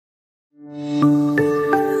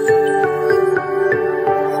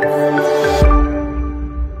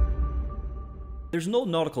There's an old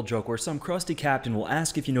nautical joke where some crusty captain will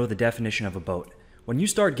ask if you know the definition of a boat. When you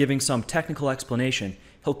start giving some technical explanation,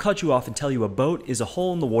 he'll cut you off and tell you a boat is a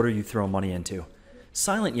hole in the water you throw money into.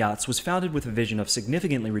 Silent Yachts was founded with a vision of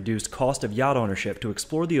significantly reduced cost of yacht ownership to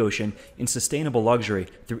explore the ocean in sustainable luxury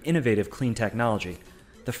through innovative clean technology.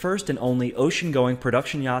 The first and only ocean-going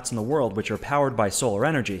production yachts in the world which are powered by solar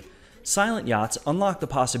energy, Silent Yachts unlock the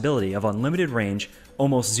possibility of unlimited range,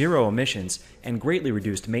 almost zero emissions, and greatly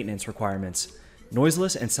reduced maintenance requirements.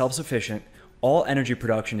 Noiseless and self-sufficient, all energy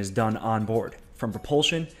production is done on board, from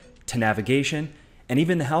propulsion to navigation, and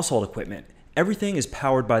even the household equipment. Everything is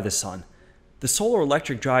powered by the sun. The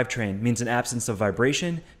solar-electric drivetrain means an absence of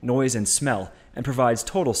vibration, noise, and smell, and provides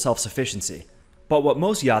total self-sufficiency. But what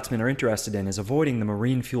most yachtsmen are interested in is avoiding the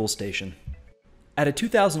marine fuel station. At a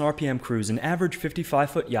 2,000 RPM cruise, an average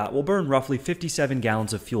 55-foot yacht will burn roughly 57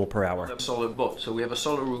 gallons of fuel per hour. A solar boat, so we have a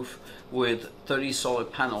solar roof with 30 solar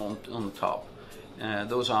panels on top.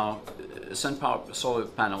 Those are sun-powered solar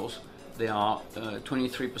panels. They are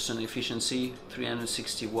 23% efficiency,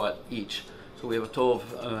 360 watt each. So we have a total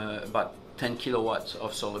of about 10 kilowatts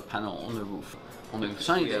of solar panel on the roof. On the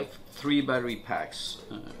side, we have 3 battery packs,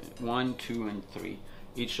 1, 2, and 3.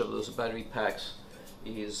 Each of those battery packs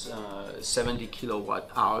is 70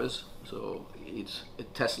 kilowatt hours, so it's a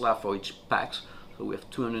Tesla for each pack. So we have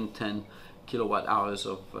 210 kilowatt hours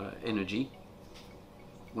of energy.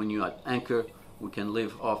 When you're at anchor, we can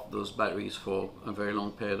live off those batteries for a very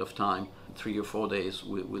long period of time, 3 or 4 days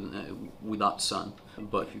without sun.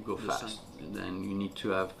 But if you go fast, then you need to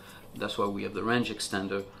have, that's why we have the range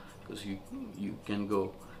extender, because you can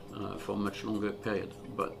go for a much longer period.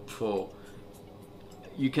 But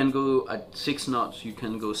you can go at 6 knots, you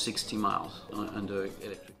can go 60 miles under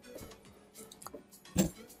electric.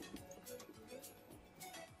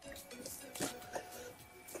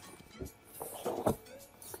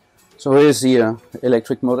 So here's the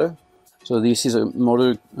electric motor. So this is a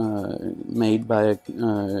motor made by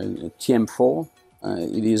TM4.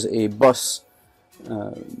 It is a bus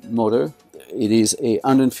motor. It is a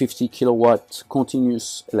 150 kilowatt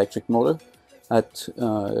continuous electric motor at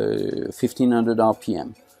 1500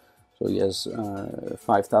 RPM. So it has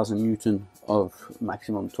 5000 Newton of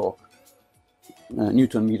maximum torque,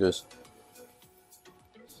 Newton meters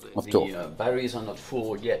of torque. The batteries are not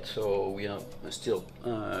full yet, so we are still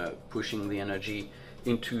pushing the energy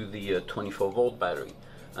into the 24 volt battery.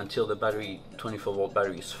 Until the 24 volt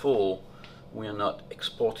battery is full, we are not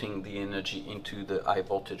exporting the energy into the high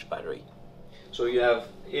voltage battery. So you have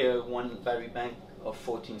here one battery bank of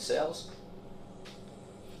 14 cells.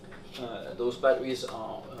 Those batteries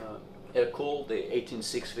are air-cooled, they're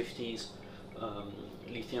 18650s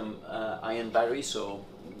lithium ion batteries, so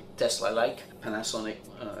Tesla-like, Panasonic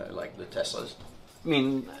like the Teslas. I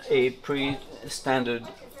mean, a pretty standard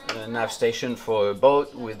nav station for a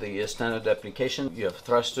boat with the standard application. You have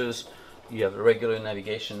thrusters, you have regular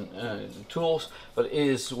navigation tools, but it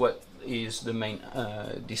is what is the main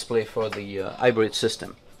display for the hybrid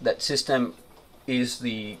system. That system is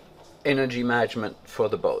the energy management for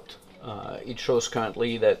the boat. It shows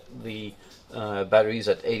currently that the battery is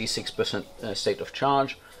at 86% state of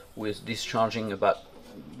charge, with discharging about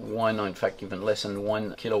 1, or in fact even less than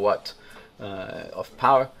 1 kilowatt of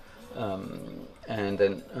power, and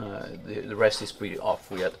then the rest is pretty off.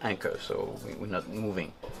 We're at anchor, so we're not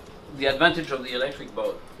moving. The advantage of the electric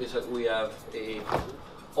boat is that we have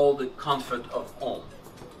all the comfort of home.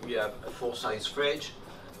 We have a full-size fridge.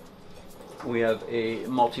 We have a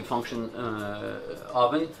multifunction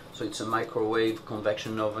oven, so it's a microwave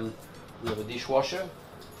convection oven. We have a dishwasher,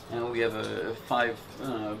 and we have a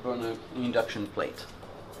 5-burner induction plate.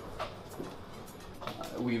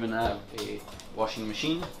 We even have a washing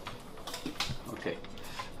machine. Okay.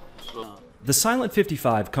 The Silent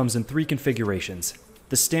 55 comes in 3 configurations.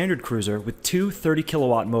 The standard cruiser with 2 30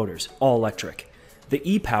 kilowatt motors, all electric. The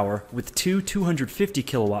e-Power with 2 250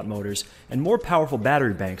 kilowatt motors and more powerful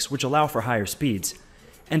battery banks which allow for higher speeds.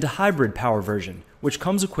 And a hybrid power version, which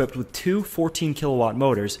comes equipped with 2 14 kilowatt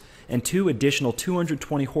motors and 2 additional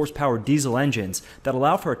 220 horsepower diesel engines that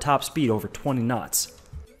allow for a top speed over 20 knots.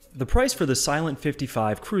 The price for the Silent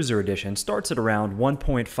 55 Cruiser Edition starts at around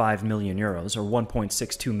 €1.5 million or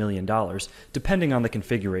 $1.62 million, depending on the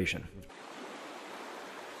configuration.